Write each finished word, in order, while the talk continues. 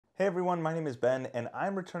Hey everyone, my name is Ben and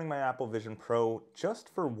I'm returning my Apple Vision Pro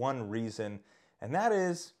just for one reason, and that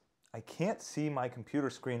is I can't see my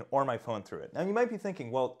computer screen or my phone through it. Now you might be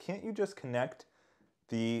thinking, well, can't you just connect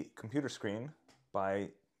the computer screen by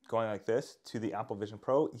going like this to the Apple Vision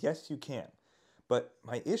Pro? Yes, you can. But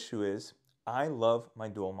my issue is I love my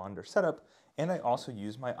dual monitor setup and I also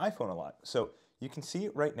use my iPhone a lot. So you can see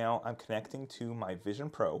right now I'm connecting to my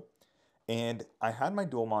Vision Pro and I had my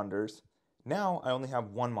dual monitors. Now I only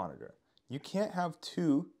have one monitor. You can't have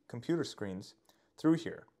two computer screens through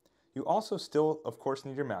here. You also still, of course,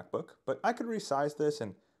 need your MacBook, but I could resize this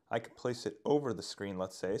and I could place it over the screen,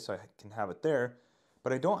 let's say, so I can have it there,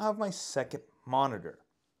 but I don't have my second monitor.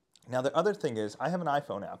 Now the other thing is I have an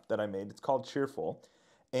iPhone app that I made. It's called Cheerful,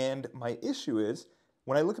 and my issue is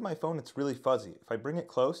when I look at my phone, it's really fuzzy. If I bring it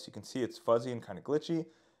close, you can see it's fuzzy and kind of glitchy.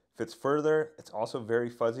 If it's further, it's also very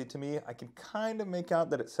fuzzy to me. I can kind of make out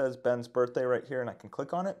that it says Ben's birthday right here and I can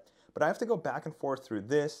click on it, but I have to go back and forth through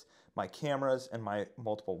this, my cameras, and my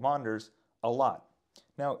multiple monitors a lot.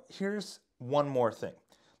 Now, here's one more thing.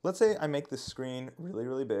 Let's say I make this screen really,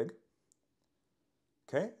 really big,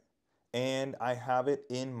 okay? And I have it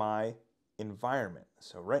in my environment.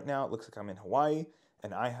 So right now it looks like I'm in Hawaii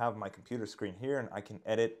and I have my computer screen here and I can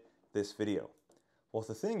edit this video. Well,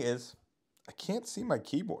 the thing is, I can't see my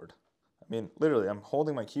keyboard. I mean, literally, I'm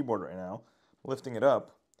holding my keyboard right now, lifting it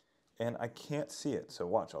up, and I can't see it. So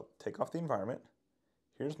watch, I'll take off the environment.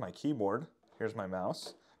 Here's my keyboard. Here's my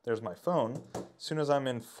mouse. There's my phone. As soon as I'm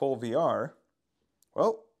in full VR,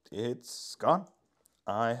 well, it's gone.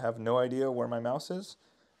 I have no idea where my mouse is.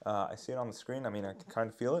 I see it on the screen. I mean, I can kind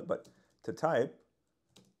of feel it, but to type,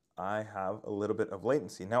 I have a little bit of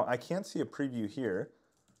latency. Now, I can't see a preview here,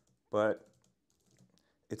 but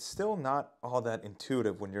it's still not all that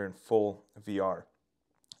intuitive when you're in full VR.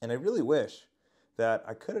 And I really wish that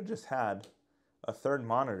I could have just had a third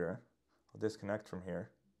monitor. I'll disconnect from here.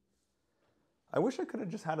 I wish I could have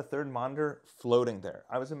just had a third monitor floating there.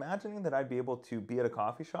 I was imagining that I'd be able to be at a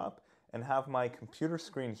coffee shop and have my computer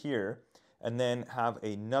screen here and then have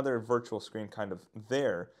another virtual screen kind of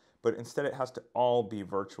there, but instead it has to all be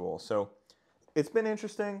virtual. So it's been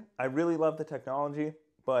interesting. I really love the technology.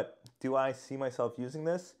 But do I see myself using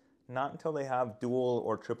this? Not until they have dual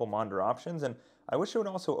or triple monitor options. And I wish it would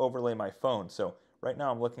also overlay my phone. So right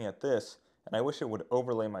now I'm looking at this and I wish it would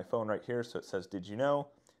overlay my phone right here. So it says, did you know?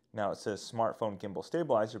 Now it says smartphone gimbal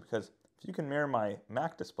stabilizer, because if you can mirror my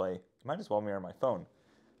Mac display, you might as well mirror my phone.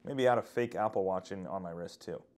 Maybe add a fake Apple Watch on my wrist too.